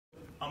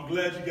I'm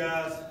glad you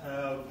guys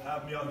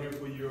have me out here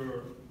for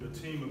your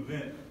team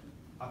event.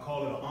 I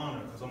call it an honor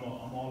because I'm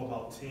all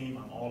about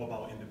team, I'm all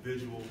about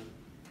individual,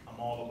 I'm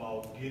all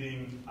about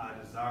getting our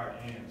desired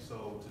end.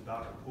 So to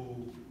Dr.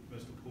 Poole,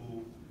 Mr.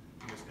 Poole,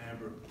 Ms.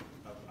 Amber,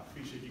 I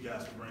appreciate you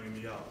guys for bringing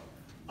me out.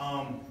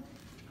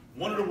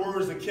 One of the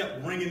words that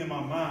kept ringing in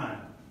my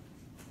mind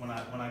when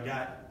I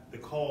got the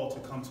call to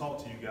come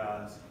talk to you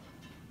guys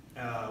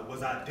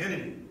was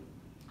identity.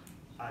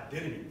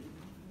 Identity.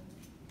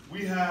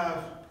 We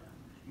have,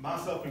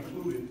 myself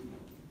included,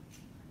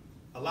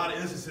 a lot of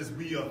instances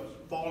we have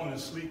fallen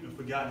asleep and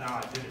forgotten our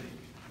identity,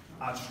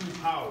 our true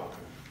power.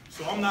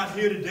 So I'm not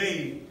here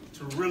today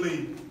to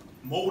really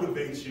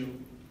motivate you.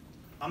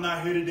 I'm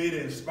not here today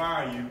to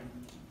inspire you.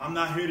 I'm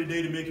not here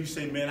today to make you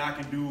say, man, I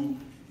can do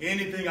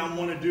anything I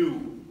want to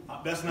do.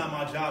 That's not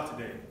my job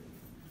today.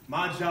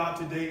 My job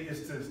today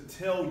is to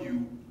tell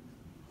you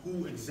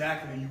who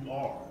exactly you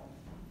are,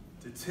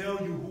 to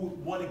tell you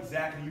what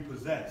exactly you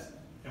possess.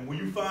 And when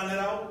you find that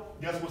out,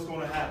 guess what's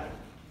going to happen?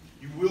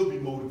 You will be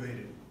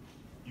motivated.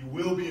 You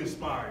will be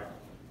inspired.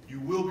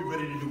 You will be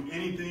ready to do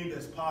anything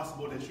that's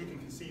possible that you can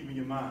conceive in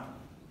your mind.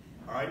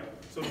 All right?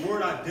 So the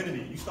word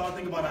identity, you start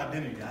thinking about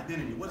identity.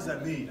 Identity, what does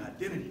that mean?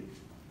 Identity.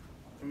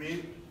 I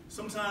mean,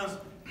 sometimes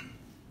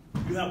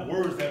you have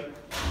words that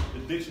the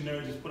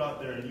dictionary just put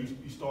out there and you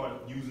start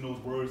using those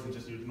words in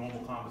just your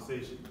normal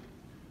conversation.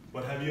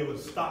 But have you ever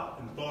stopped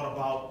and thought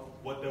about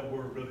what that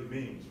word really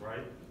means,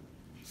 right?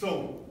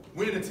 So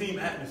we're in a team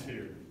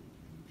atmosphere.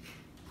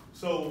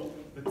 So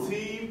the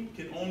team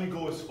can only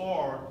go as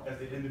far as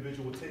the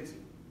individual takes it,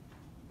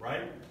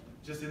 right?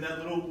 Just in that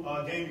little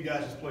game you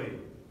guys just played.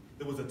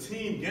 It was a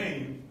team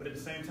game, but at the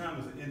same time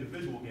it was an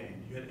individual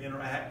game. You had to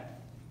interact,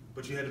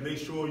 but you had to make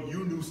sure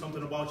you knew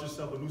something about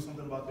yourself or knew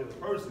something about the other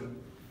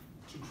person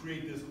to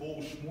create this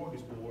whole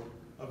smorgasbord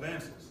of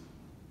answers,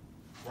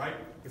 right?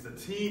 It's a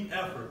team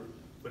effort,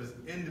 but it's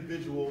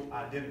individual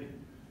identity.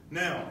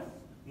 Now,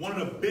 one of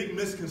the big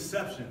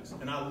misconceptions,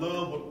 and I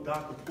love what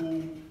Dr.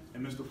 Poole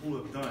and Mr. Poole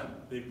have done,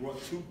 they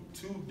brought two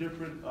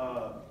different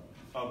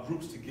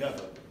groups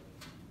together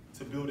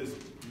to build this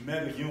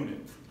mega unit.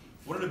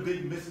 One of the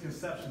big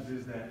misconceptions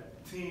is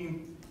that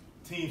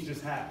teams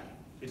just happen.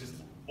 It just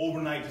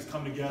overnight just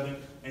come together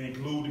and they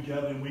glue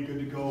together and we good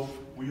to go.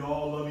 We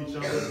all love each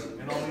other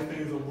and all these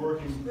things are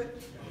working.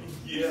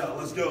 Yeah,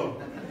 let's go.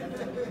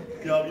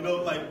 You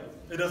know, like,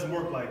 it doesn't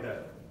work like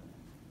that.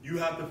 You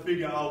have to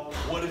figure out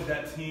what is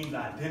that team's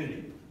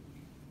identity.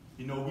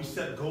 You know, we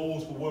set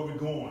goals for where we're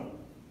going.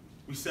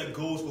 We set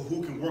goals for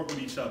who can work with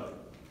each other.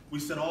 We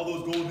set all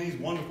those goals, these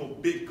wonderful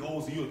big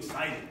goals, and you're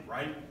excited,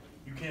 right?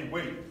 You can't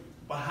wait.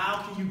 But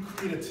how can you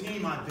create a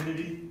team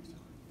identity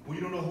when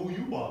you don't know who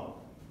you are?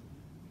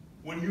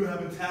 When you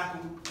haven't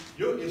tackled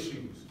your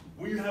issues,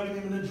 when you haven't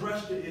even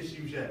addressed your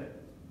issues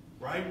yet,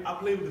 right? I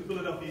played with the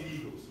Philadelphia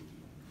Eagles.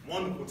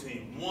 Wonderful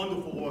team,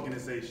 wonderful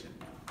organization,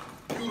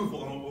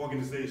 beautiful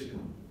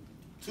organization.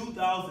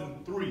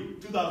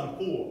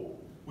 2004,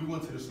 we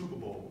went to the Super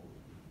Bowl.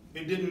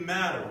 It didn't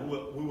matter.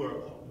 We were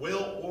a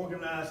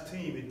well-organized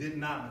team. It did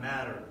not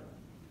matter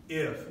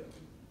if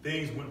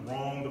things went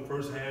wrong the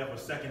first half or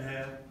second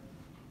half,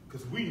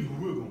 because we knew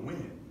we were going to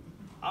win.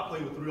 I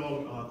played with three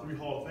Hall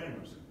of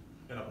Famers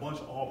and a bunch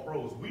of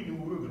All-Pros. We knew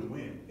we were going to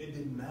win. It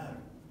didn't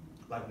matter.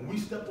 Like, when we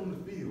stepped on the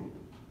field,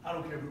 I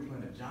don't care if we were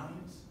playing the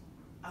Giants.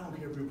 I don't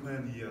care if we were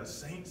playing the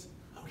Saints.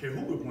 I don't care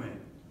who we were playing.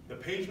 The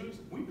Patriots,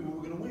 we knew we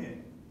were going to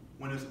win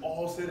when it's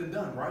all said and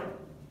done, right?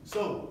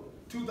 So,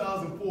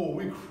 2004,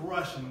 we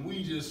crushing.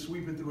 We just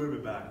sweeping through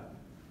everybody.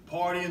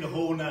 Partying the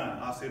whole nine.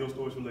 I'll say those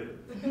stories for later.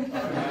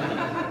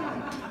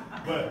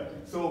 But,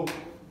 so,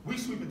 we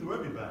sweeping through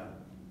everybody.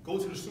 Go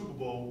to the Super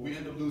Bowl, we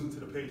end up losing to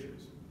the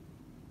Patriots.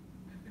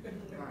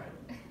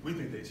 We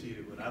think they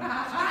cheated, but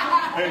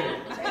hey,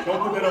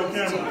 don't put that on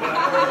camera.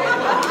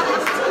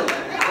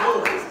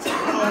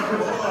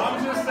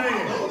 I'm just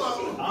saying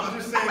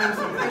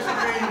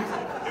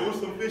there was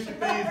some fishy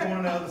things going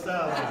on the other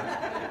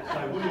sideline.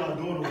 Like, what are y'all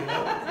doing over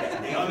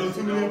there? Y'all know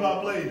too many of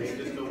our plays. They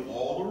just know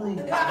all the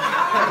rules. I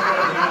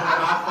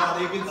thought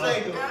they could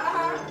take them.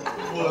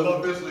 Well,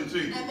 officially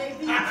cheated.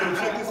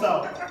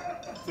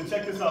 So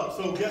check this out.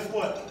 So guess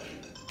what?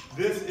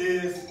 This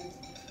is,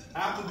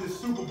 after this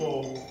Super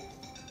Bowl,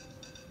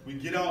 we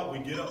get up,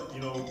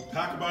 you know,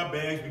 pack up our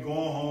bags, we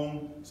going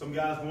home. Some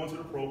guys going to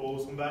the Pro Bowl,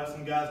 some guys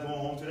going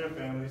home to their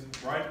families,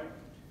 right?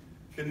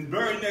 And the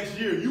very next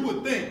year, you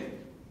would think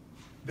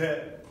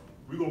that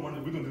we're gonna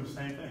do the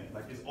same thing.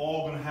 Like, it's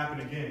all gonna happen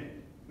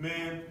again.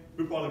 Man,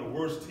 we're probably the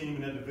worst team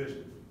in that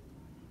division.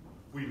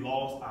 We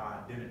lost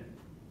our identity.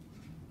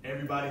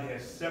 Everybody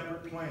has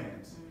separate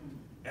plans.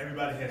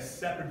 Everybody has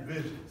separate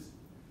visions.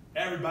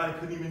 Everybody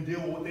couldn't even deal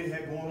with what they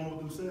had going on with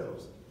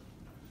themselves.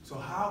 So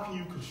how can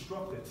you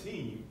construct a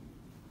team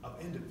of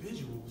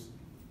individuals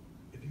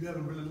if you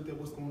haven't really looked at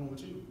what's going on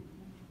with you,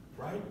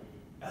 right?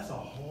 That's a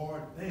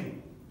hard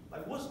thing.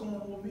 Like, what's going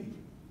on with me?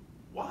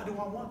 Why do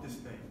I want this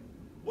thing?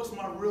 What's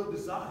my real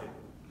desire?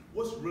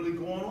 What's really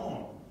going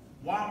on?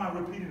 Why am I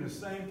repeating the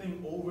same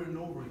thing over and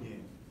over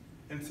again?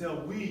 until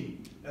we,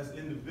 as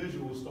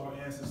individuals, start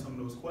answering some of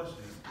those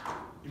questions,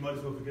 you might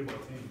as well forget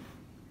about team.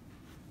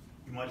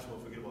 You might as well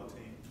forget about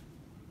team.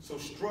 So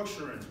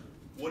structuring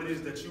what it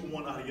is that you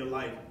want out of your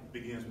life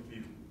begins with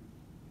you.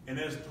 And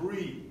there's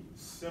 3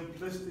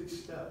 simplistic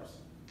steps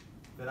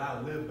that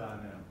I live by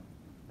now,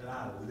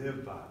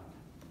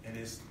 And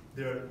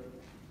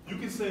you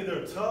can say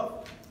they're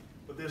tough,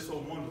 but they're so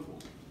wonderful.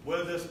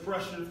 Where there's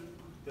pressure,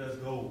 there's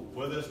gold.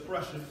 Where there's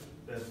pressure,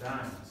 there's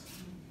diamonds.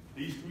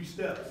 These 3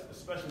 steps,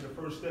 especially the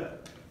first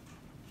step,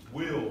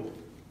 will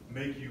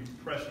make you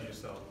pressure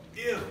yourself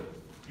if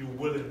you're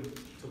willing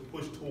to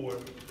push toward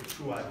the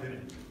true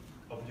identity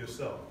of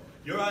yourself.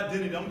 Your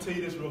identity, I'm going to tell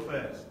you this real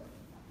fast.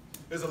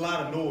 There's a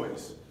lot of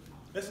noise.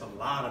 There's a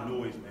lot of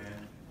noise,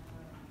 man.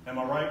 Am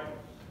I right?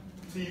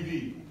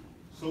 TV,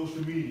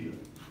 social media,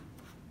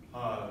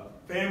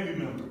 family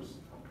members.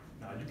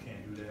 No, you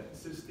can't do that.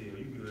 Sit still,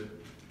 you good.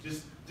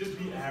 Just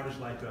be average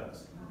like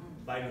us.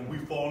 Like when we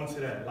fall into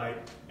that,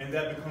 and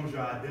that becomes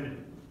your identity.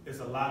 It's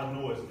a lot of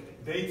noise.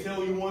 They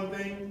tell you one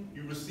thing,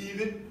 you receive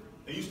it,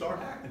 and you start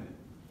acting it.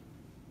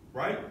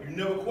 Right? You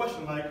never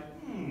question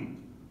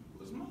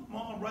was my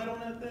mom right on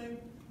that thing?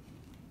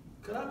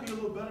 Could I be a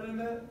little better than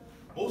that?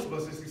 Most of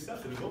us just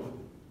accept it and go with it.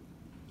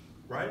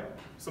 Right?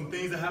 Some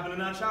things that happen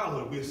in our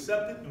childhood, we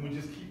accept it and we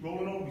just keep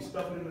rolling on. We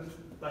stuff it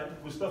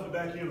we stuff it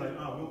back here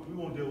we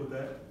won't deal with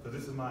that because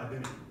this is my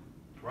identity.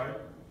 Right?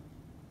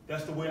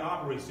 That's the way it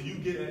operates. So you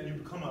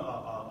become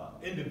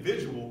an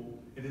individual,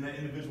 and then that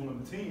individual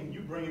in the team,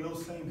 you bring in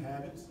those same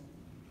habits,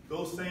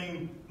 those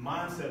same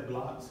mindset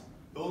blocks,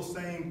 those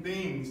same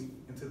things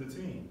into the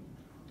team.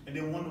 And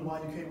then wonder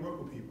why you can't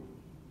work with people.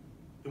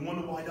 Then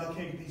wonder why y'all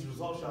can't get these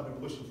results y'all been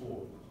pushing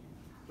for.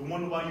 Then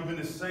wonder why you've been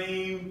the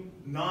same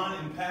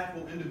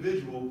non-impactful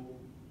individual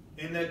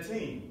in that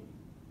team.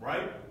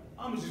 Right?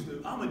 I'm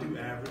gonna do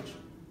average.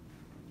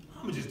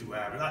 I'm gonna just do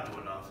average. I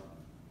do enough.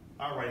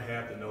 I'll write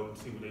half the note and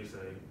see what they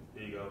say.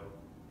 There you go.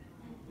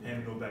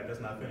 Hand the note back. That's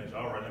not finished.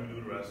 All right, let me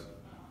do the rest.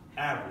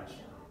 Average.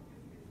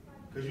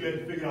 Because you have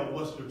to figure out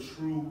what's your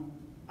true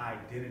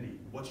identity,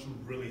 what you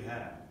really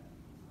have.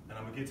 And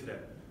I'm going to get to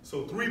that.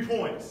 So 3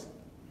 points.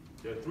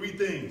 There are 3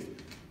 things.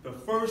 The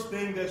first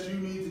thing that you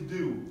need to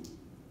do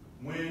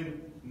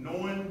when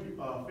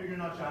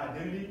figuring out your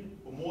identity,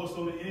 but more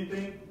so than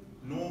anything,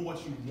 knowing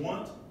what you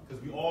want,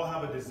 because we all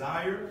have a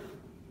desire.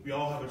 We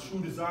all have a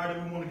true desire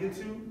that we want to get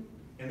to.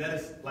 And that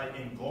is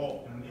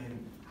engulfed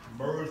and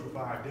merged with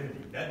our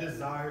identity. That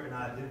desire and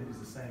identity is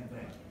the same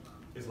thing.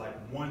 It's like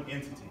one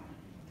entity.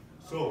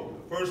 So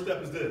the first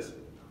step is this.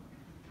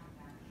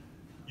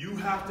 You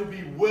have to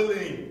be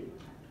willing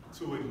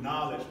to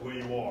acknowledge where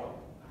you are.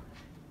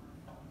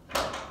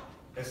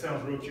 That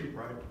sounds real cute,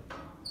 right?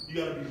 You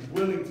got to be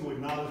willing to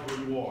acknowledge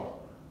where you are.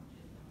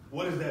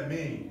 What does that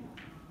mean?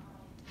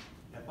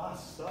 If I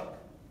suck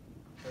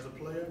as a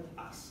player,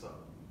 I suck.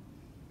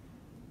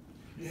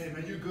 Yeah,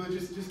 man, you're good.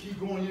 Just keep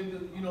going.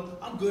 You know,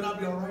 I'm good. I'll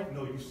be all right.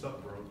 No, you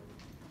suck, bro.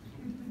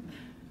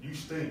 You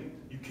stink.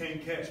 You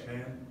can't catch,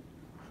 man.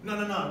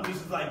 No. This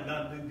is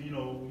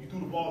you threw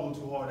the ball a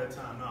little too hard that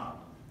time. Nah.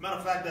 Matter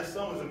of fact, that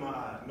sun was in my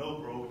eye. No,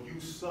 bro, you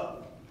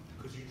suck.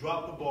 Because you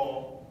dropped the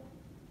ball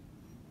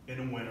in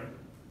the winter.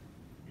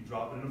 You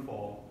drop it in the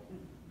fall.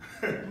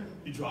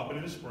 You drop it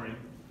in the spring.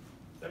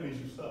 That means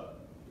you suck.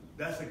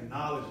 That's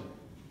acknowledging.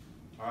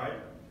 All right?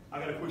 I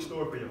got a quick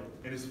story for y'all.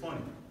 And it's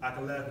funny. I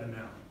can laugh at it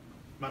now.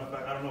 Matter of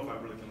fact, I don't know if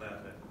I really can laugh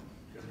at it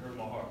because it hurt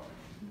my heart.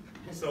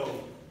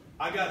 So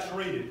I got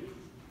traded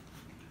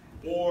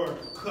or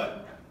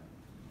cut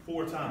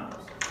 4 times.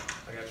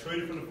 I got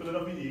traded from the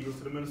Philadelphia Eagles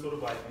to the Minnesota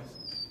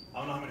Vikings. I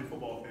don't know how many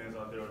football fans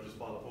out there just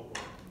follow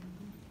football.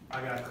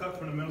 I got cut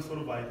from the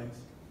Minnesota Vikings.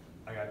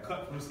 I got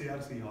cut from the Seattle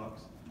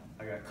Seahawks.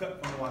 I got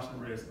cut from the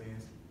Washington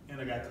Redskins. And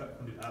I got cut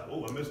from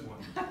I missed one.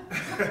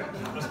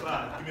 That's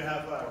 5. Give me a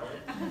high five,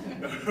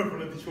 right? From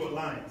the Detroit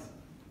Lions.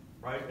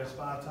 Right? That's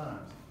 5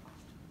 times.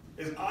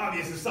 It's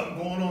obvious there's something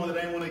going on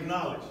that they want to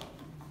acknowledge.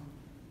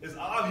 It's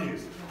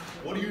obvious.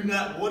 What are you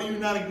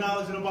not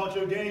acknowledging about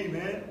your game,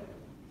 man?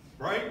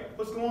 Right?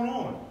 What's going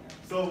on?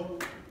 So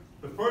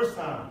the first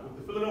time with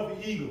the Philadelphia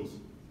Eagles,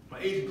 my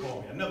agent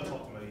called me. I never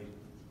talked to my agent.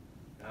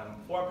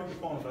 Before I picked the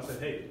phone up, I said,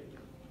 hey,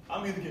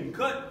 I'm either getting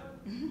cut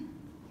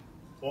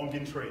or I'm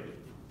getting traded.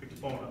 Pick the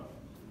phone up.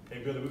 Hey,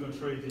 Billy, we're going to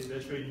trade you.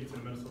 They're trading you to the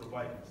Minnesota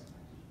Vikings.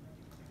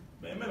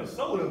 Man,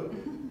 Minnesota?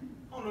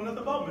 I don't know nothing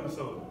about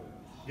Minnesota.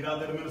 Get out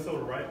there to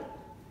Minnesota, right?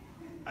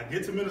 I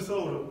get to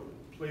Minnesota,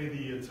 play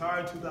the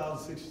entire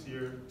 2006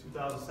 year,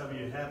 2007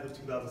 year, half of the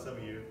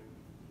 2007 year.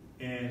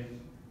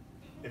 And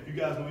if you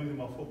guys know anything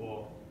about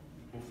football,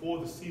 before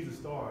the season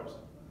starts,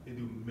 they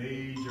do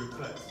major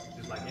cuts,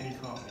 just like any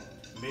company.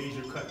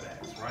 Major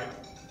cutbacks, right?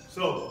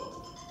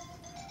 So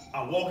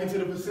I walk into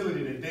the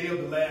facility the day of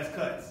the last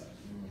cuts.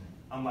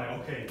 I'm like,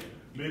 okay,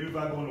 maybe if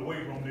I go in the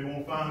weight room, they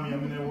won't find me.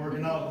 I'm in there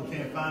working out. They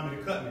can't find me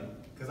to cut me.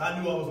 Because I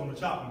knew I was on the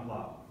chopping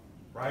block,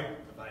 right?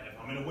 If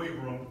I'm in the weight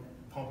room,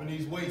 pumping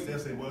these weights, they'll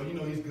say, well,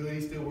 he's good.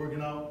 He's still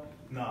working out.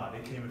 Nah, they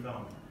came and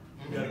found me.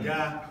 We got a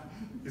guy,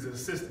 he's an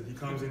assistant. He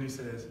comes in, he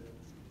says,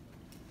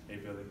 hey,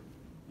 Billy,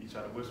 He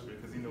tried to whisper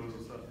it because he knows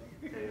what's up.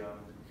 Hey,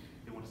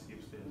 they want to see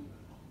upstairs.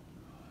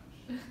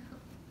 Gosh.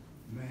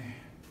 Man,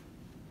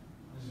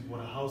 I just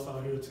want a house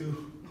out here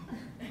too.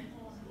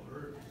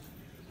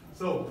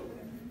 So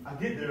I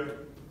get there,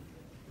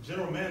 the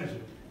general manager,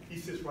 he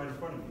sits right in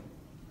front of me.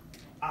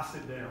 I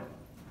sit down.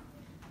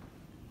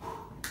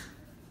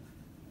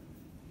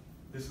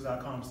 This is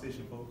our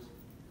conversation, folks.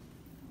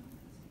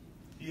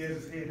 He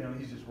has his head down,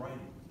 he's just writing.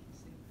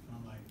 And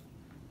I'm like,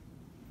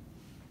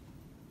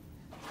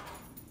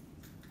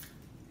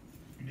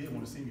 you did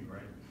want to see me,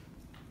 right?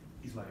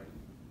 He's like,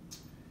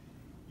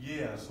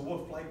 yeah, so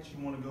what flight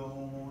you want to go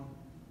home on?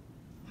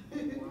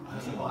 I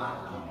said,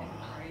 wow.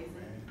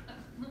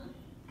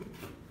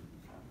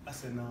 I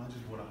said, no, I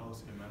just bought a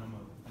house here, man. I'm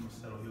gonna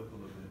settle here for a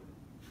little bit.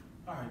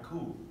 All right,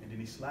 cool. And then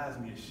he slides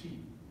me a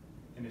sheet.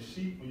 And the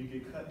sheet, when you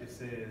get cut, it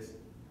says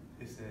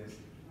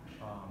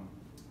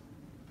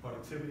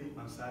productivity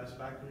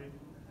unsatisfactory,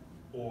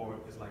 or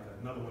it's like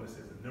another one that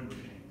says a number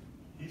game.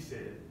 He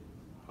said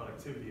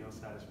productivity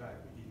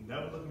unsatisfactory. He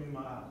never looked me in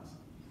my eyes.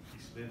 He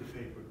slid the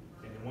paper,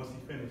 and then once he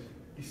finished,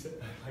 he said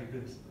like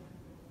this.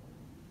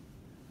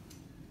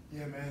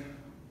 Yeah, man.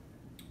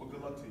 Well,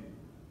 good luck to you.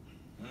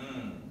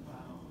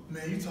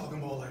 Man, you talking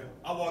about like,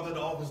 I walked out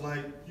the office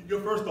like,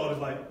 your first thought is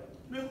like,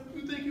 man, who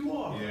you think you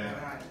are?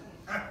 Yeah.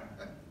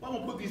 I'm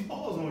gonna put these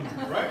paws on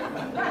you, right?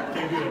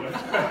 Can't do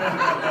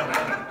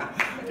that.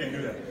 Can't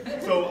do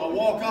that. So I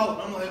walk out,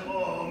 and I'm like,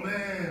 oh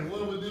man, what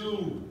do we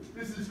do?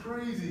 This is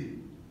crazy.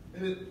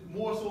 And it,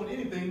 more so than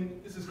anything,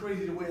 this is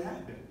crazy the way it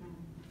happened.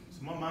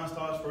 So my mind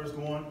starts first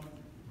going,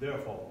 their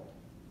fault,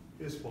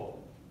 his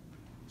fault.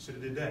 Should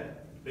have did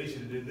that. They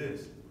should have did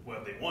this. Well,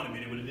 if they wanted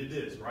me, they would have did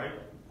this, right?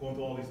 Going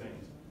through all these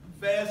things.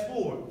 Fast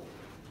forward,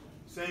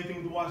 same thing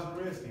with the Washington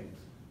Redskins.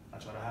 I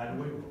try to hide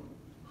away from them.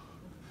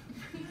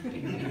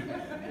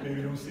 Maybe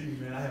they don't see me,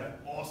 man. I had an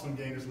awesome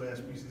game this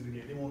last preseason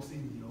game. They won't see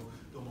me, you know,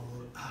 doing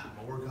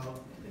my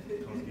workout.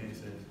 Comes the game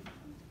says,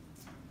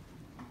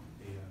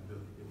 hey,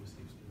 Billy, they want to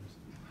see upstairs.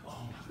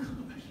 Oh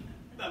my gosh,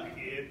 not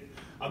again.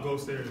 I'll go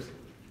upstairs.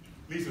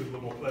 At least it was a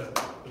little more pleasant.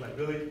 They're like,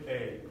 Billy,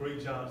 hey,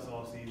 great job this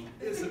offseason.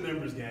 It's a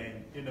members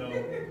game, you know.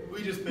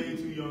 We just paid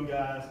 2 young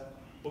guys,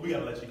 but we got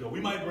to let you go. We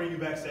might bring you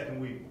back second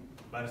week.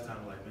 By this time,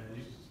 I'm like, man,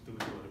 you just do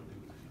what you want to do.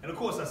 And of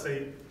course I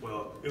say,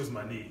 well, it was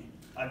my knee.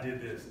 I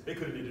did this. They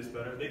could have did this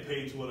better. They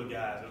paid 2 other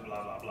guys and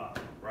blah, blah, blah,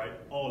 right?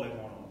 All that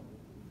going on.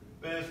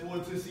 Fast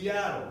forward to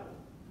Seattle,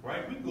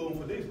 right? We can go on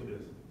for days with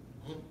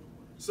this.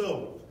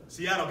 So,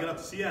 Seattle, get up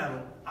to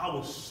Seattle. I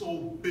was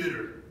so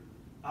bitter.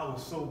 I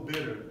was so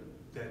bitter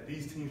that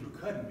these teams were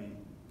cutting me,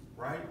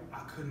 right? I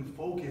couldn't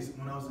focus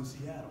when I was in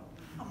Seattle.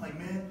 I'm like,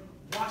 man,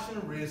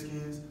 Washington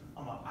Redskins,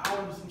 I'm an hour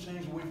and some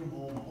change away from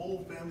home. My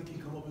whole family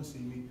can come up and see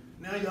me.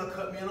 Now y'all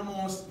cut me and I'm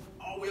on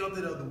all the way up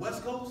to the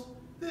West Coast.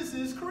 This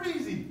is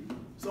crazy.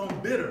 So I'm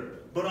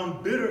bitter, but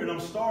I'm bitter and I'm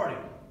starting.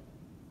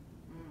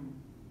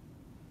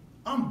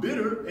 I'm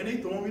bitter and they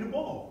throwing me the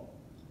ball.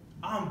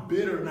 I'm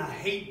bitter and I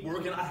hate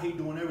working. I hate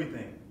doing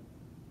everything.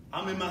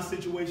 I'm in my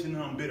situation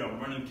and I'm bitter. I'm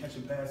running,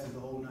 catching passes the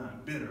whole nine.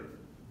 Bitter.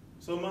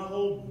 So my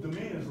whole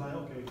demeanor is like,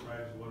 okay,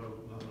 practice, whatever,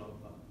 blah, blah,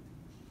 blah.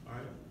 All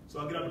right? So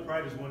I get out to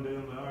practice one day.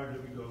 I'm like, all right,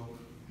 here we go.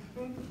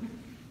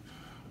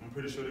 I'm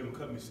pretty sure they're going to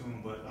cut me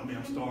soon, but I mean,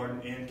 I'm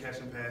starting and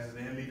catching passes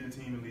and leading the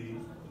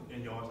team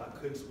in yards. I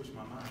couldn't switch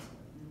my mindset.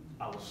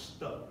 I was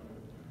stuck.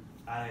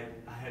 I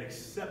had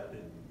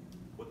accepted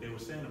what they were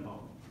saying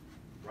about me,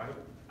 right?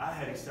 I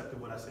had accepted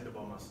what I said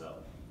about myself.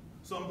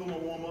 So I'm doing my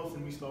warm-ups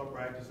and we start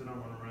practicing. I'm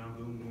running around,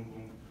 boom, boom,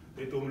 boom.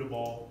 They throw me the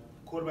ball.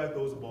 Quarterback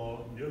throws the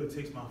ball. Nearly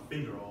takes my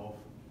finger off.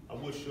 I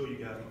would show you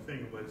guys my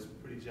finger, but it's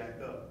pretty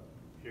jacked up.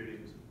 Here it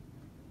is.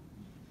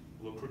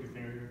 A little crooked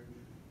finger here.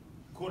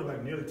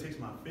 Quarterback nearly takes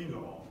my finger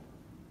off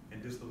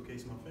and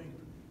dislocates my finger,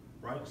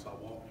 right? So I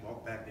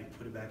walk back. They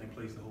put it back in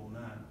place the whole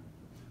nine.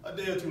 A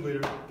day or two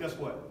later, guess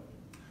what?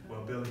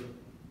 Well, Billy,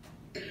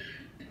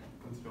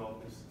 come to the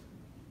office.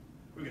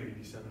 We're going to give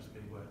you severance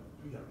pay, but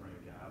we got to bring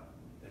a guy out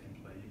that can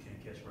play. You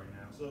can't catch right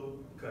now. So,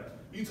 cut.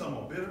 You talking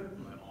about bitter?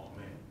 I'm like, oh,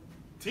 man.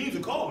 Teams are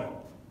calling.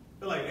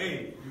 They're like,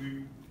 hey,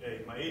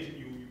 my agent,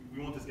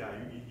 we want this guy.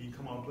 You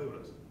come out and play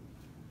with us.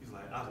 He's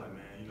like, I was like,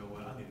 man, you know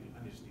what? I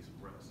just need some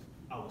rest.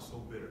 I was so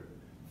bitter.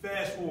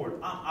 Fast forward,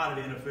 I'm out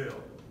of the NFL.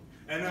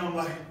 And now I'm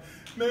like,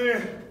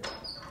 man,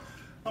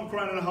 I'm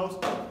crying in the house.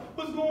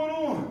 What's going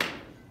on?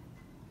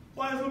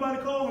 Why is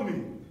nobody calling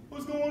me?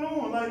 What's going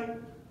on? Like,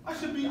 I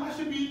should be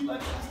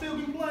like, I still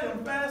can play.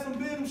 I'm fast, I'm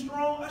big, I'm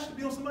strong. I should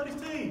be on somebody's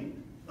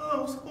team.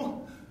 Oh, what's going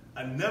on?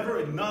 I never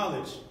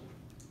acknowledged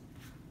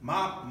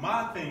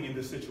my thing in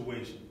this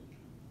situation.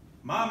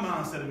 My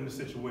mindset in this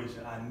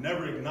situation, I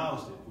never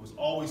acknowledged it. It was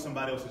always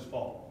somebody else's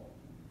fault.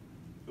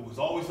 It was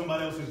always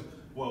somebody else's,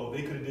 well,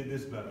 they could have did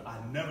this better. I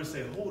never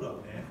said, hold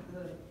up, man.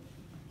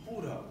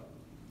 Hold up.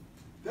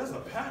 There's a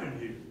pattern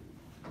here.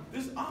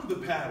 I'm the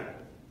pattern.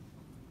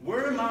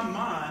 Where in my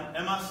mind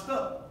am I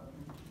stuck?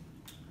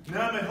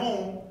 Now I'm at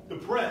home,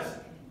 depressed,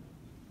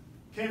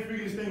 can't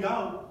figure this thing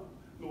out.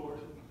 Lord,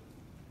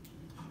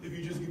 if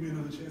you just give me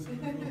another chance,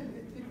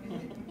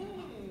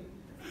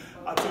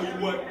 I tell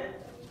you what,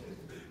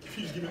 if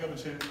you just give me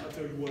another chance, I'll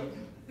tell you what,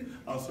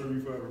 I'll serve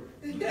you forever.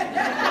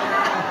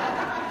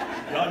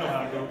 Y'all know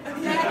how it goes.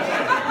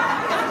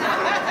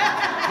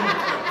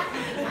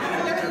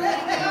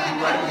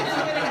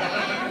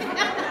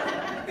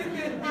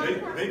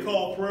 They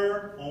call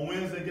prayer on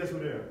Wednesday, guess who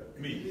there?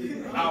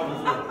 Me. Hour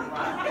before.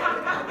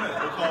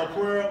 They call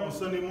prayer on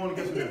Sunday morning,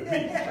 guess who there?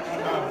 Me.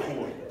 Hour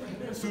before.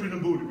 Suited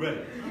and booted,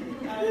 ready.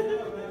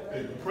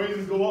 Hey, the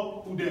praises go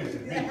up, who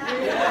dances? Me. I'm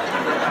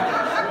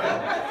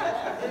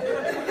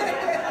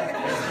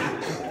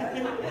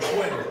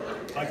sweating.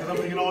 Like, cause I'm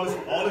thinking all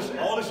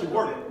this should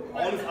work.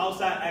 All this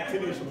outside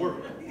activity should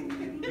work. You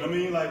know what I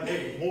mean? Like,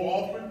 hey,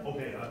 more offering?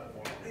 Okay,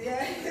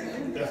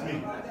 that's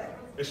me.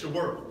 It should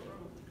work.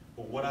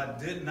 But what I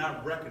did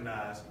not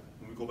recognize,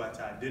 when we go back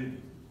to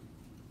identity,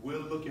 we're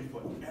looking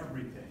for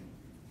everything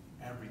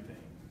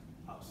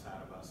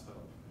outside of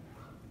ourselves.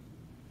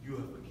 You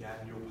have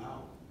forgotten your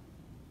power.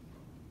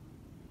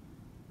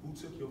 Who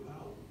took your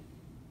power?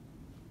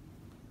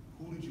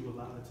 Who did you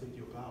allow to take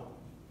your power?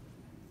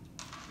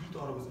 You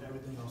thought it was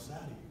everything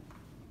outside of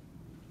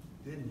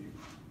you, didn't you?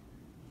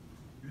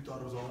 You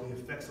thought it was all the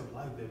effects of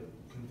life that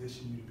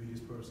conditioned you to be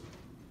this person.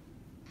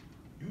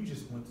 You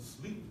just went to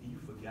sleep and you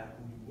forgot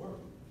who you were.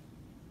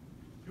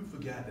 You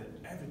forgot that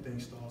everything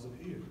starts up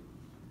here.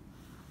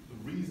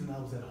 The reason I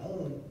was at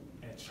home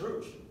at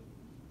church,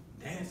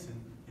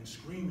 dancing and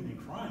screaming and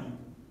crying,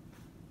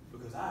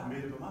 because I had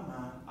made up in my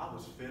mind I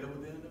was fed up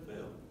with the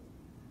NFL.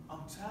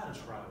 I'm tired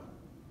of traveling.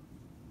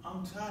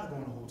 I'm tired of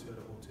going from hotel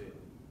to hotel.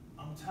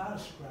 I'm tired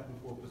of scrapping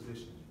for a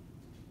position.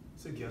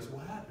 So guess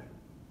what happened?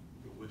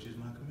 Which is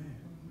my command.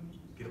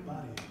 Get up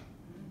out of here.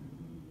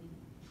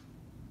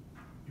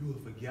 You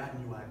have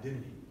forgotten your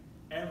identity.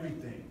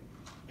 Everything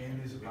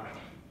in this life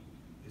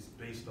is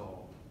based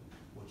on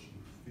what you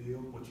feel,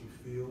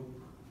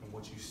 and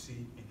what you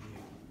see and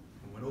hear.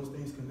 And when those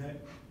things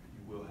connect,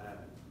 you will have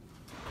it.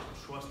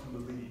 Trust and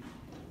believe.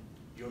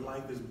 Your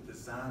life is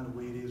designed the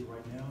way it is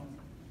right now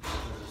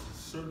because it's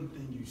a certain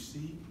thing you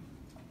see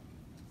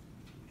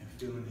and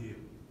feel and hear.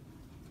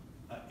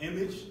 An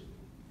image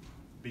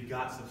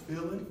begots a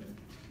feeling,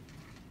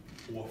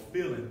 or a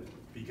feeling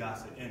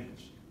begots an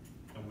image.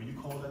 And when you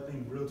call that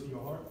thing real to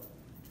your heart,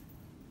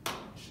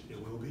 it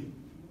will be.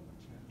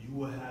 You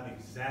will have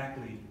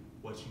exactly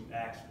what you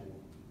asked for.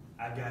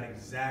 I got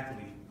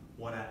exactly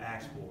what I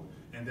asked for.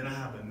 And then I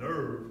have the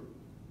nerve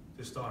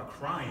to start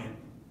crying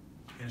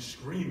and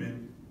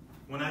screaming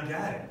when I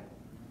got it.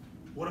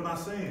 What am I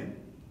saying?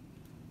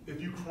 If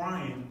you're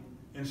crying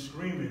and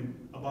screaming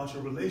about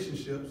your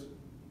relationships,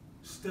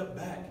 step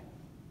back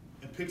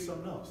and pick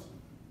something else.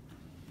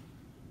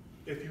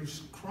 If you're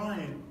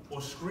crying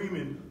or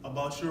screaming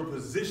about your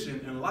position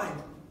in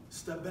life,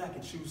 step back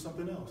and choose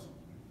something else.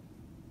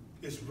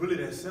 It's really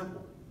that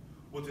simple.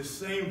 With the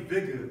same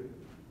vigor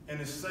and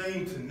the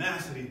same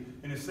tenacity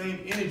and the same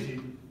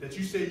energy that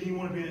you say you didn't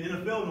want to be in the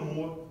NFL no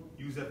more,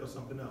 use that for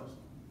something else.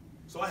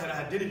 So I had an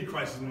identity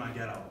crisis when I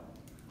got out.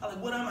 I was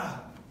like, what am I?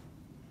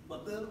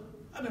 What the?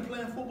 I've been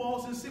playing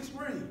football since 6th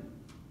grade.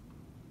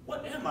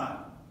 What am I?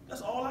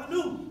 That's all I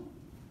knew.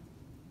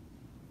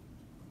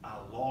 I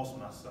lost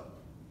myself.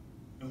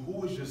 And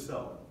who is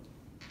yourself?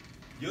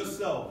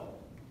 Yourself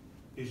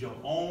is your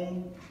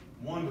own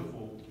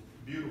wonderful,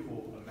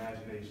 beautiful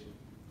imagination.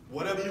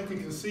 Whatever you can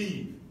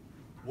conceive,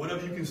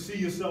 whatever you can see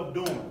yourself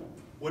doing,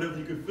 whatever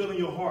you can feel in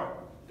your heart,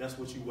 that's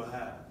what you will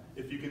have.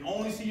 If you can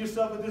only see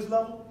yourself at this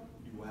level,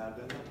 you will have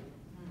that level.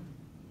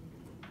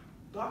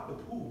 Dr.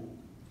 Poole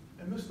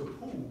and Mr.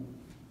 Poole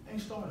ain't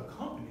started a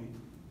company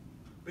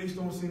based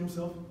on seeing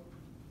himself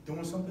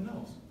doing something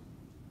else.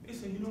 They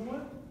said, you know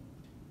what?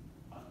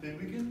 I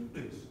think we can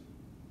do this.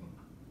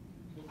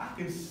 I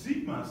can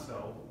see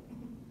myself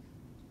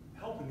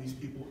helping these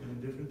people in a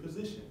different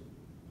position.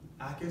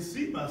 I can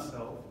see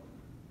myself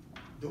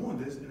doing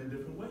this in a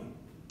different way.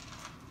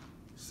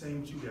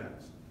 Same with you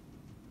guys.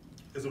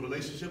 Is a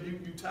relationship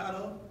you tired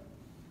of?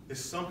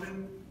 Is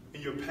something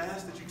in your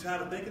past that you're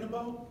tired of thinking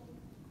about?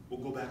 We'll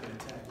go back and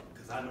attack it,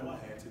 because I know I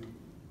had to.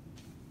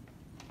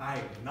 I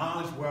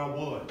acknowledged where I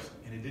was,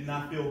 and it did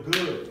not feel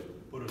good,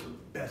 but it was the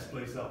best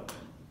place ever.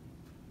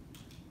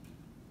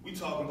 We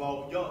talking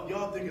about,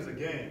 y'all think it's a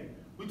game.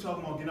 We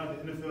talking about getting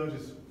out the NFL and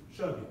just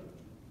chugging.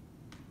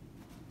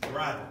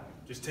 Driving.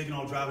 Just taking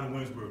off driving in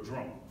Williamsburg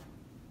drunk.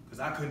 Because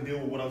I couldn't deal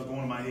with what I was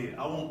going in my head.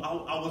 I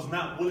was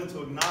not willing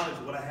to acknowledge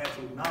what I had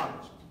to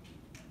acknowledge.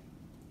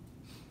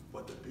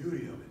 But the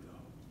beauty of it,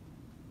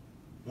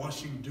 though,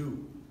 once you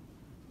do,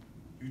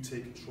 you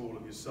take control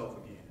of yourself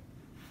again.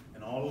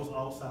 And all those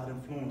outside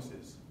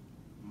influences,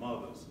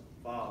 mothers,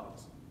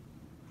 fathers,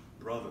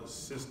 brothers,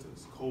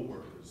 sisters,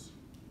 co-workers,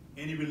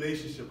 any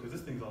relationship, because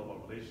this thing's all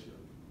about relationship.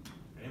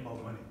 It ain't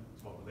about money,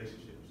 it's about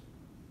relationships.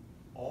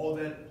 All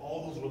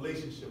those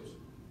relationships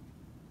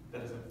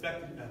that has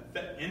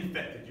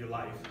infected your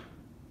life,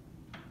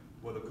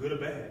 whether good or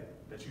bad,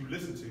 that you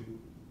listen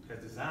to,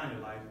 has designed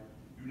your life,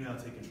 you now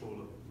take control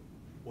of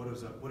what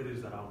it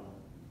is that I want.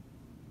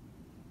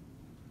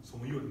 So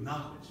when you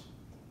acknowledge,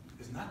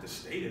 it's not to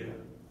stay there.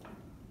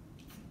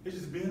 It's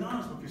just being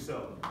honest with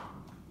yourself.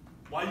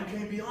 Why you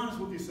can't be honest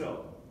with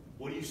yourself?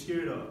 What are you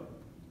scared of?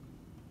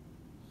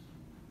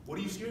 What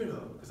are you scared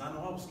of? Because I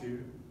know I was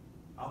scared.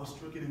 I was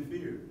stricken in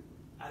fear.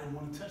 I didn't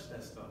want to touch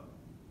that stuff.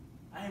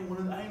 I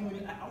want to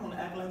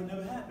act like it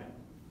never happened.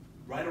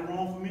 Right or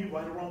wrong for me,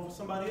 right or wrong for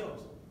somebody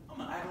else. I'm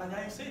going to act like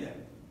I ain't say that.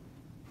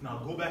 Now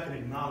go back and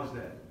acknowledge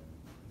that.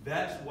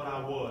 That's what I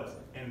was,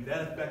 and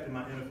that affected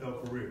my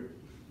NFL career.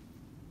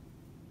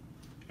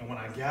 And when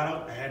I got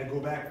up, I had to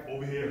go back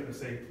over here and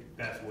say,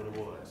 that's what it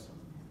was.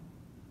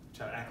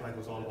 Try to act like it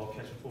was all about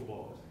catching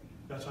footballs.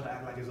 Y'all try to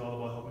act like it's all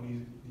about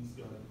helping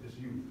this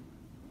youth.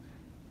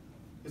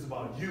 It's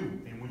about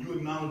you. And when you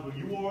acknowledge what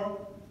you are,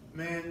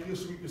 man, you'll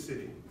sweep the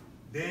city.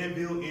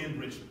 Danville and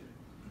Richmond,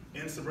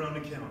 and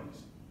surrounding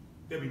counties.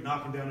 They'll be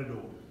knocking down the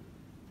door.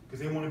 Because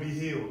they want to be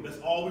healed. That's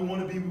all we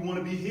want to be. We want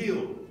to be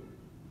healed.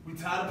 We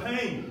tired of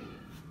pain.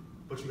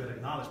 But you got to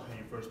acknowledge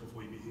pain first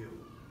before you be healed.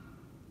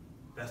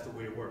 That's the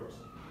way it works.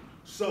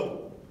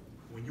 So,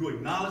 when you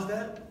acknowledge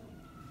that,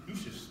 you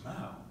should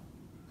smile.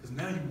 Because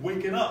now you're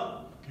waking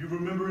up. You're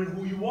remembering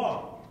who you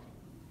are.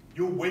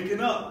 You're waking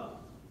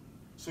up.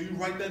 So you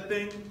write that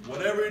thing,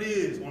 whatever it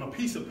is, on a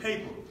piece of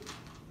paper.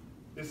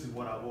 This is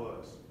what I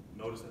was.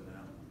 Notice it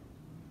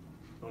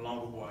now. No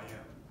longer who I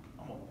am.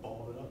 I'm going to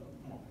ball it up.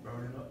 I'm going to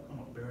burn it up. I'm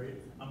going to bury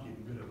it. I'm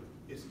getting rid of it.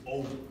 It's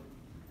over.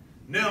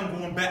 Now I'm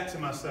going back to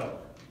myself.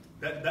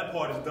 That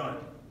part is done.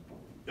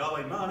 Y'all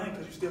like, nah, it ain't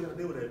because you still got to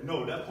deal with that.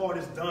 No, that part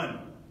is done.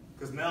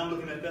 Because now I'm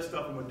looking at that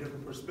stuff from a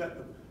different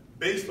perspective.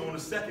 Based on the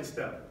second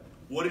step.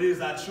 What it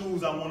is I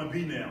choose I want to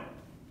be now.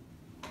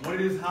 What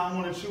it is how I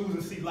want to choose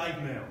and see life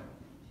now.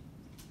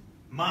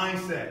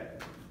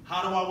 Mindset.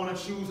 How do I want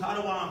to choose? How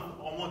do I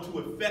want to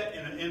affect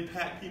and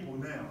impact people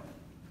now?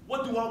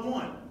 What do I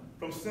want?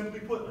 From simply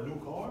put, a new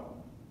car,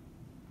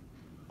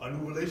 a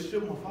new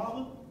relationship with my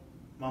father,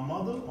 my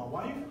mother, my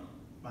wife,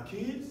 my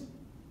kids,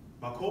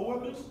 my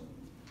co-workers.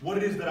 What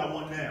it is that I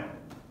want now.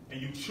 And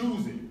you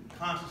choose it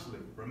consciously.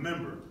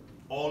 Remember,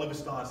 all of it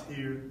starts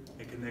here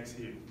and connects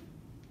here.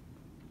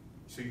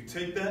 So you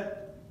take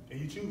that and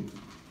you choose.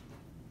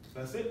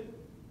 That's it.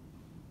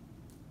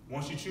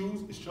 Once you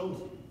choose, it's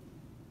chosen.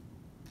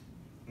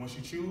 Once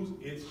you choose,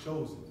 it's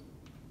chosen.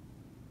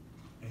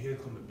 And here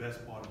comes the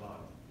best part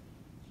about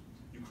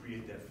it. You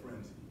create that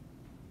frenzy.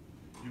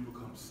 You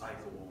become psycho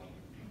on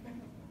it.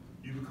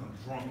 You become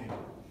drunk in it.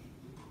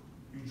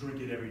 You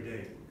drink it every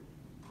day.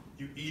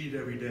 You eat it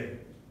every day.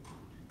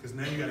 Because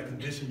now you got to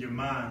condition your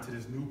mind to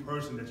this new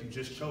person that you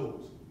just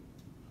chose.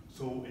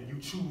 So, and you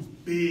choose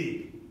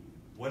big.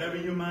 Whatever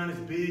your mind is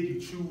big, you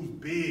choose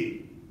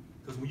big.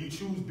 Because when you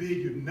choose big,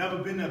 you've never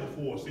been there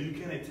before, so you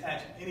can't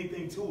attach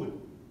anything to it.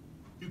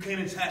 You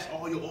can't attach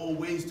all your old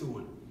ways to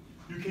it.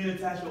 You can't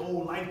attach your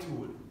old life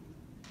to it.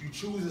 You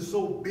choose it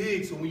so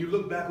big, so when you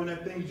look back on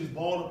that thing you just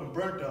balled up and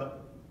burnt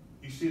up,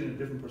 you see it in a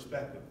different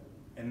perspective.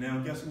 And now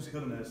guess who's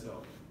healing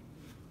itself?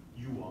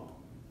 You are.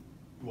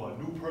 You are a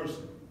new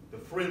person. The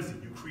frenzy.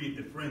 You create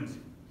the frenzy.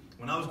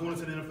 When I was going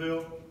into the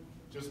NFL,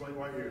 just like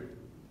right here,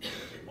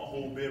 my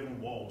whole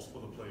bedroom wall was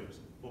full of players,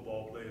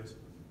 football players,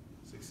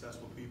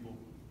 successful people.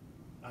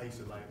 I used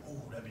to like,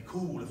 oh, that'd be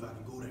cool if I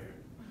can go there.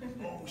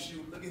 Oh,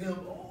 shoot, look at him.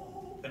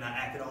 Oh. And I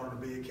acted out in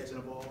the bed, catching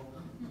the ball.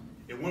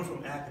 It went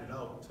from acting it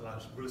out until I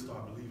really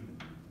started believing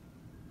it.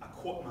 I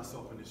caught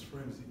myself in this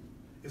frenzy.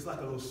 It's like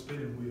a little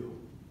spinning wheel.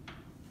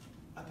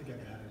 I think I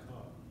can have that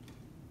car.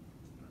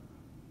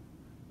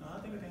 No, I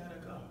think I can have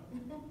that car.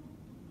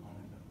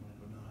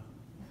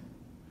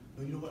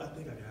 No, you know what? I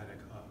think I can have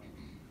that car.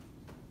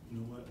 You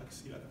know what? I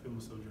can feel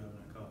myself driving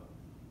that car.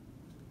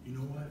 You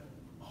know what?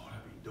 Oh,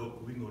 that'd be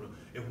dope.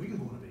 If we can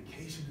go on a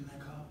vacation in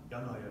that car,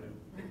 y'all know how y'all do.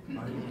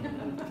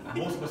 Right?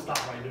 Most of us stop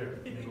right there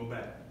and then go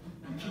back.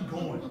 Keep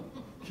going.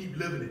 Keep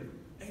living it.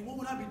 Hey, what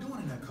would I be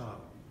doing in that car?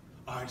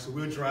 All right, so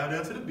we'll drive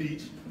down to the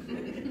beach.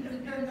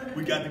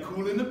 We got the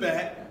cooler in the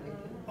back.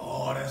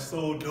 Oh, that's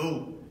so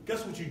dope.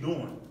 Guess what you're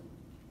doing?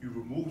 You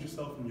removed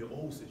yourself from your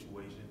old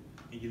situation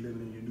and you're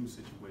living in your new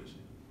situation.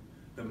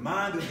 The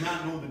mind does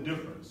not know the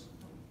difference.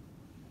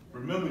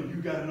 Remember,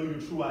 you got to know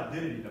your true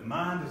identity. The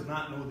mind does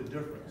not know the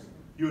difference.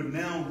 You're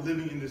now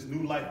living in this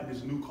new life, in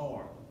this new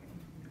car.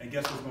 And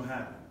guess what's going to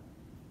happen?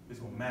 It's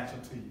going to match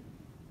up to you.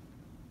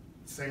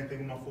 Same thing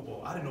with my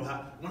football. I didn't know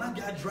how. When I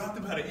got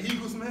drafted by the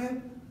Eagles,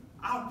 man,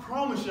 I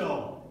promise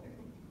y'all,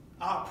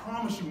 I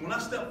promise you, when I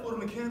stepped foot on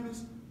the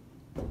campus,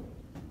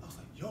 I was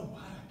like, yo, how did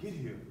I get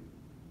here?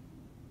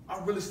 I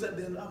really sat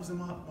there, I was in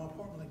my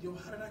apartment like, yo,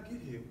 how did I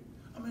get here?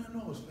 I mean, I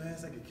know I was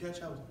fast, I could catch,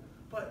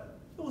 but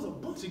there was a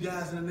bunch of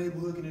guys in the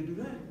neighborhood who didn't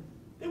do that.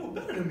 They were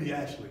better than me,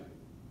 actually.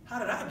 How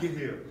did I get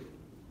here?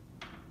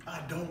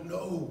 I don't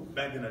know.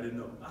 Back then I didn't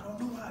know. I don't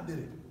know how I did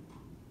it.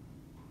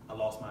 I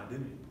lost my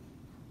identity.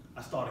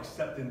 I started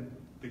accepting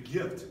the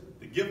gift.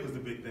 The gift was the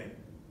big thing,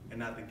 and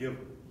not the giver.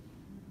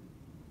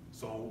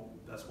 So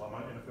that's why my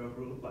NFL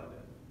career looked like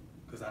that.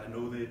 Because I didn't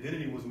know the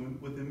identity was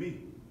within me.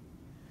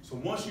 So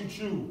once you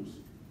choose,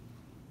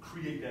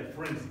 create that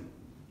frenzy.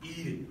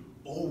 Eat it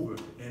over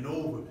and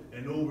over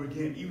and over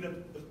again.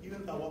 Even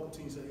if I walk up to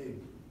you and say, hey,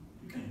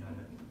 you can't have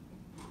that.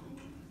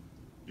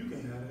 You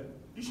can't have that.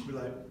 You should be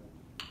like,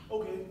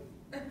 okay,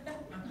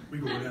 We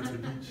go down to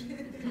the beach.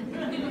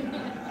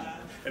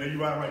 And then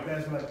you ride right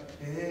past, you're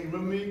like, hey,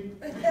 remember me?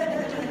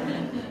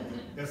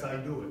 That's how you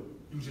do it.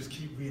 You just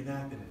keep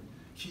reenacting it.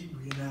 Keep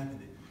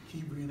reenacting it.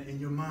 Keep reenacting it in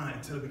your mind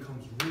until it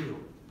becomes real.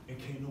 And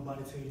can't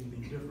nobody tell you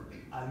anything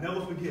different. I'll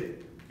never forget,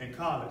 in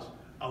college,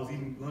 I was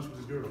eating lunch with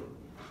this girl.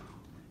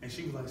 And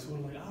she was like, sort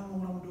of like, I don't know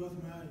what I'm going to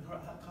do after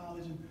my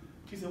college. And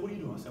she said, what are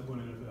you doing? I said, I'm going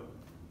to the NFL.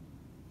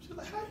 She was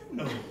like, how you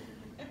know?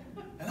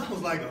 And I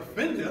was like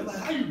offended. I was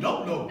like, how you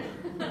don't know?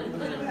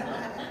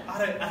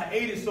 I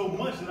ate it so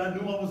much that I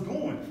knew I was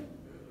going.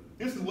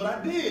 This is what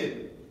I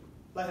did.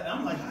 Like,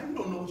 I'm like, how you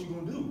don't know what you're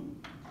going to do?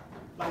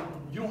 Like,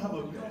 you don't have a,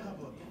 you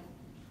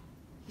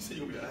said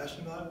you're going to be an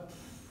astronaut?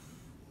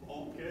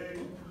 Okay.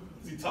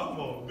 What's he talking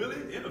about? Billy?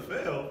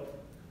 NFL?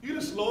 You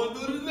the slowest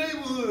dude in the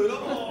neighborhood.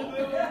 Oh,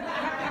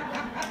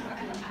 man.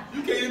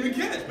 You can't even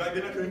catch. Back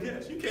then I couldn't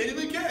catch. You can't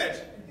even catch.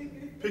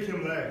 Pick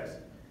him last.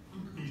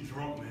 He's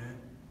drunk, man.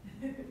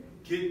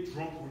 Get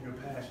drunk on your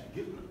passion.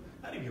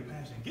 Not even your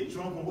passion. Get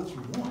drunk on what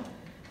you want.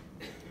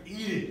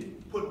 Eat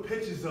it. Put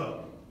pictures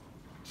up.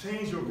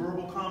 Change your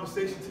verbal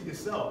conversation to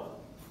yourself.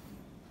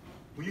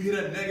 When you hear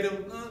that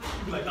negative,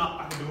 you be like, nah,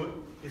 I can do it.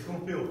 It's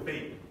gonna feel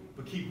fake,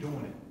 but keep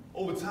doing it.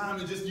 Over time,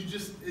 it just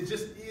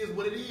is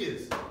what it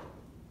is.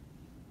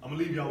 I'm gonna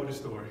leave y'all with this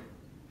story.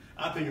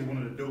 I think it's one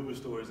of the dopest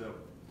stories ever.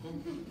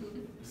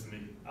 This is me.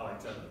 I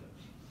like telling it.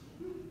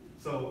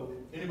 So,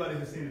 anybody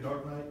has seen The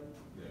Dark Knight?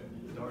 Yeah.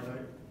 The Dark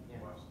Knight?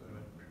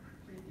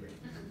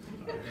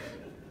 Yeah.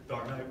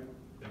 Dark Knight?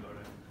 Yeah, Dark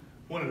Knight.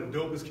 One of the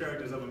dopest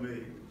characters ever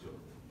made.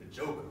 The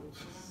Joker.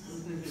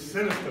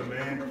 Sinister,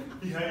 man.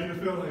 He had you to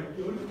feel like,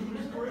 yo, this dude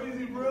is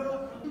crazy,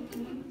 bro.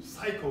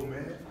 Psycho,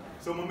 man.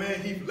 So my man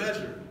Heath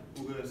Ledger,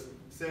 who has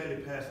sadly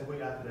passed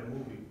away after that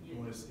movie,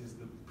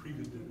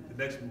 the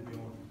next movie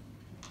on.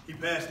 He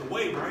passed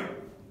away, right?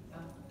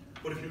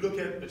 But if you look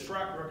at the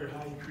track record,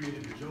 how he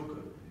created the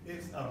Joker,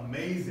 it's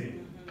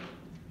amazing.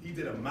 He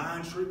did a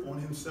mind trick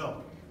on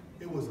himself.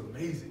 It was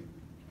amazing.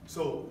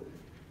 So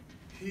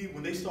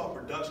when they start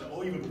production,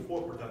 or even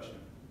before production,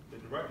 the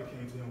director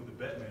came to him with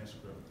the Batman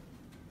script.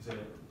 He said,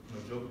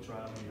 Joker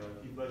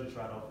Heath Ledger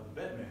tried out for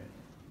the Batman.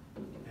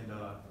 And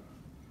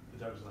the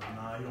director's like,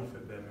 nah, you don't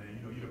fit Batman.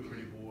 You're a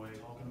pretty boy,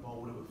 talking about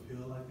what it would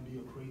feel like to be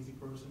a crazy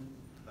person,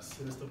 a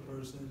sinister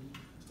person.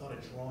 Started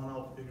drawing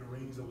out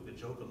figurines of what the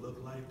Joker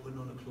looked like, putting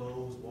on the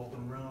clothes, walking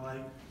around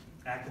like,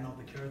 acting out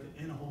the character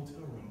in a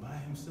hotel room by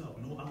himself,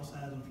 no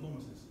outside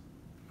influences.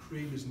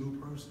 Creating this new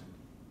person,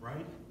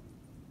 right?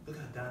 Look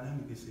how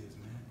dynamic this is,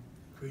 man.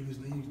 Creating this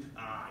new,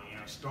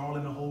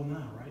 starling the whole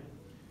nine, right?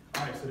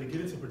 All right, so they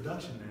get into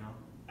production now,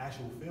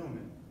 actual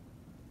filming.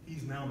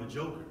 He's now the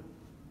Joker.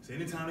 So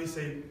anytime they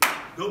say,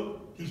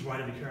 go, he's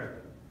writing the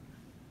character.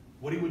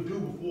 What he would do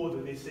before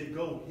they say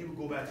go, he would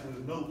go back to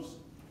his notes.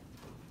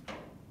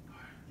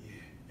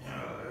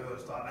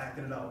 Start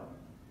acting it out.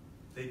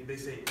 They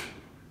say,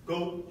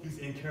 go, he's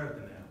in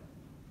character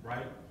now,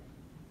 right?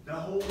 That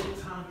whole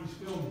time he's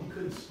filming, he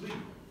couldn't sleep.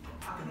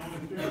 I can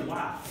only figure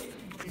why.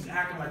 He's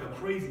acting like a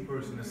crazy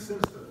person, a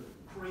sinister,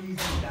 crazy,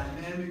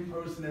 dynamic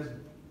person that's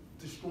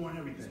destroying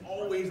everything.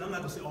 Always, I'm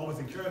not gonna say always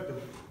in character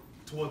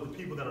toward the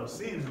people that are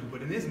seeing him,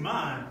 but in his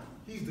mind,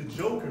 he's the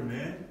Joker,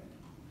 man.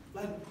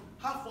 Like,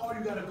 how far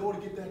you gotta go to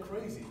get that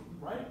crazy,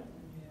 right?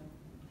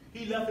 Yeah.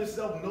 He left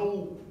himself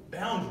no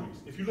boundaries.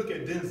 If you look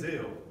at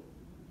Denzel,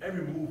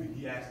 every movie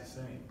he acts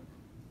the same,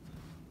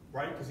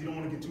 right? Because he don't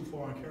want to get too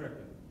far in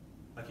character.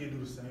 Like he'll do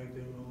the same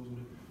thing, he'll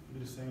do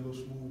the same little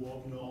smooth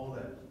walk, all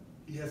that.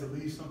 He has to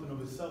leave something of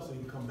himself so he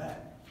can come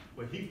back.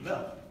 But Heath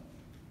left.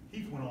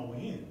 Heath went all the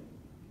way in.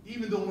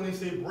 Even though when they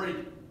say break,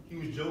 he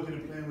was joking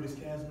and playing with his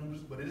cast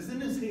members, but it is in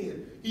his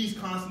head. He's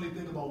constantly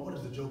thinking about what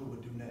does the Joker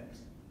would do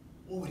next?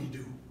 What would he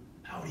do?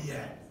 How would he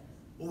act?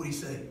 What would he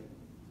say?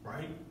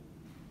 Right?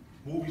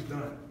 Movie's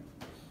done.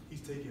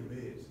 He's taking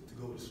meds to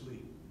go to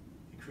sleep.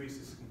 He creates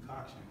this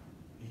concoction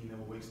and he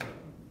never wakes up.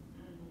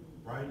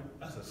 Right?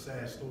 That's a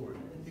sad story.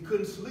 He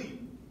couldn't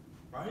sleep.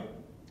 Right?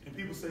 And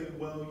people say,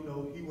 well,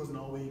 he wasn't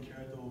always in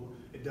character.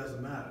 It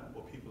doesn't matter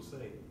what people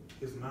say.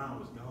 His mind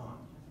was gone.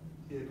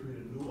 He had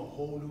created a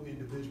whole new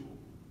individual.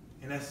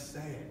 And that's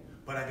sad.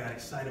 But I got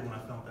excited when I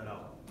found that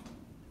out.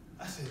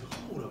 I said,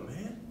 hold up,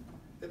 man.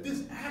 If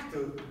this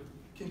actor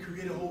can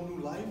create a whole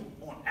new life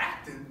on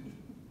acting,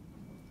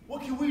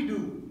 what can we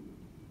do?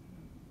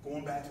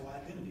 Going back to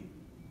identity.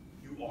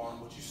 You are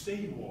what you say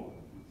you are.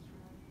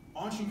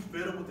 Aren't you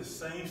fed up with the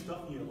same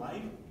stuff in your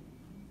life?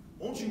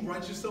 Won't you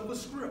write yourself a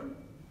script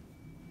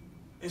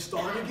and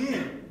start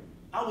again?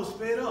 I was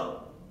fed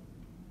up.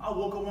 I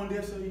woke up one day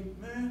and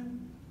said,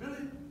 man,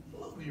 Billy,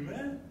 I love you,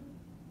 man.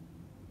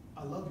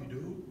 I love you,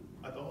 dude.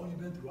 After all you've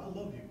been through, I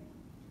love you.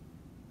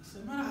 I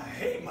said, man, I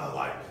hate my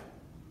life.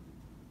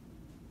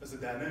 That's a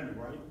dynamic,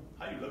 right?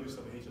 How you love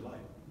yourself and hate your life?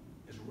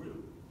 It's real.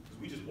 Because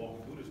we just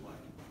walking through this life.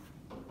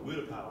 With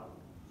the power.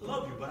 I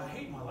love you, but I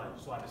hate my life,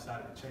 so I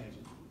decided to change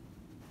it.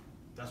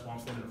 That's why I'm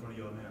standing in front of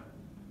y'all now.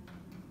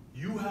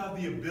 You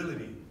have the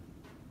ability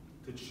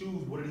to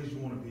choose what it is you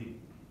want to be.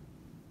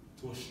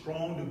 To a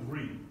strong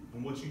degree,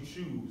 and what you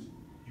choose,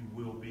 you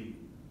will be.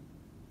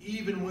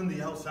 Even when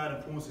the outside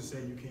influences say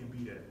you can't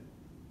be that,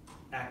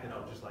 act it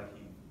out just like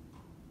he,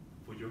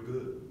 for your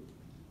good.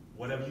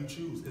 Whatever you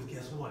choose, because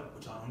guess what?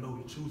 Which I don't know,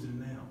 you're choosing it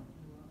now.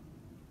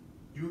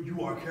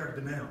 You are a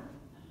character now.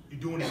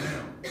 You're doing it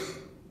now.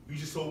 You're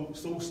just so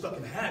stuck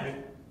in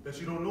habit that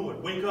you don't know it.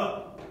 Wake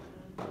up.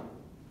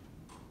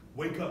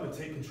 Wake up and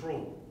take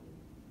control.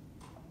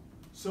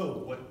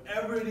 So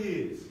whatever it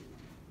is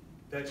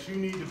that you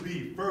need to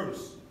be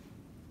first,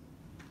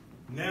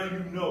 now you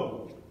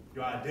know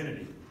your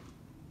identity.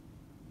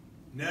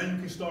 Now you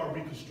can start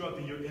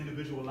reconstructing your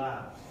individual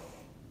lives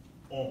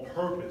on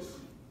purpose,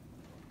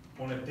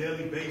 on a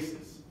daily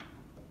basis.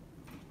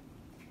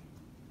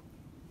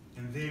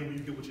 And then when you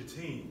get with your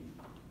team,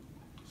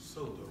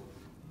 so dope.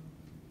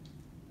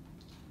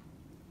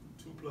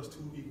 2 + 2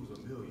 =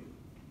 1,000,000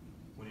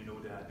 when you know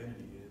what their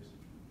identity is.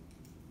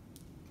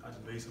 I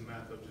just made some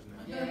math up just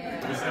now.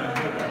 Yeah. It sounds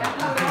good.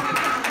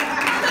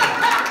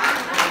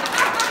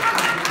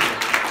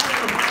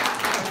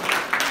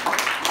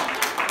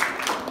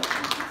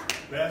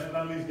 Last but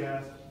not least,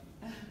 guys,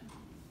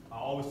 I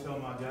always tell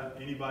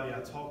anybody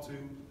I talk to,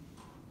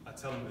 I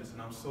tell them this,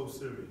 and I'm so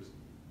serious.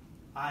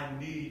 I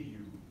need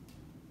you,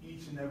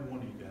 each and every one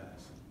of you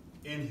guys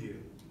in here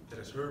that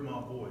has heard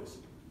my voice.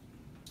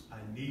 I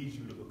need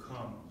you to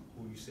become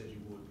who you said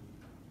you would be.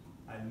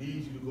 I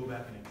need you to go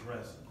back and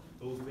address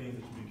those things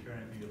that you've been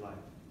carrying through your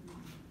life.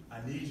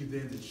 I need you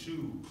then to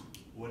choose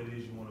what it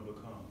is you want to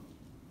become.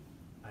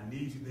 I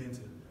need you then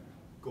to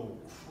go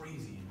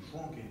crazy and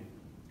drunken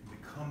and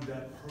become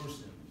that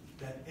person,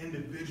 that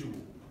individual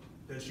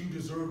that you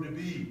deserve to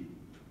be.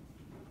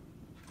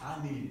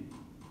 I need it.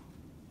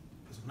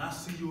 Because when I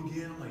see you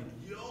again, I'm like,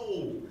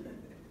 yo,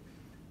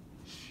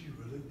 she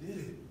really did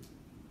it.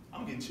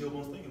 I'm getting chill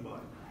bumps thinking about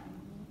it.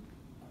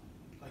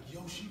 Like,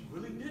 yo, she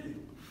really did it.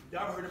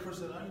 Y'all ever heard a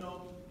person say, I'm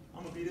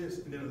going to be this.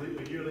 And then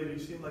a year later, you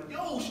see him like,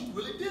 yo, she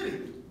really did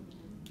it.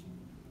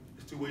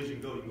 There's 2 ways you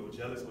can go. You can go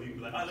jealous, or you can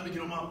be like, all right, let me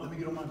get on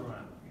my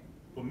grind.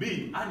 For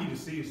me, I need to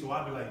see it, so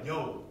I'll be like,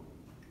 yo,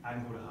 I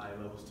can go to higher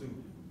levels too.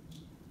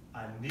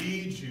 I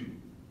need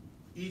you,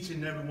 each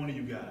and every one of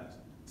you guys,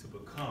 to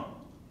become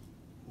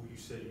who you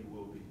said you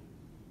will be.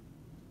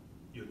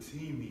 Your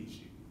team needs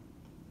you.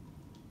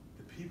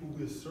 The people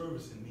we're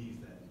servicing needs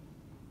that.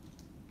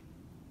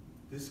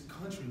 This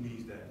country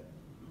needs that.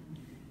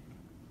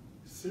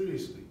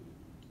 Seriously.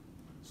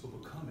 So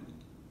become it.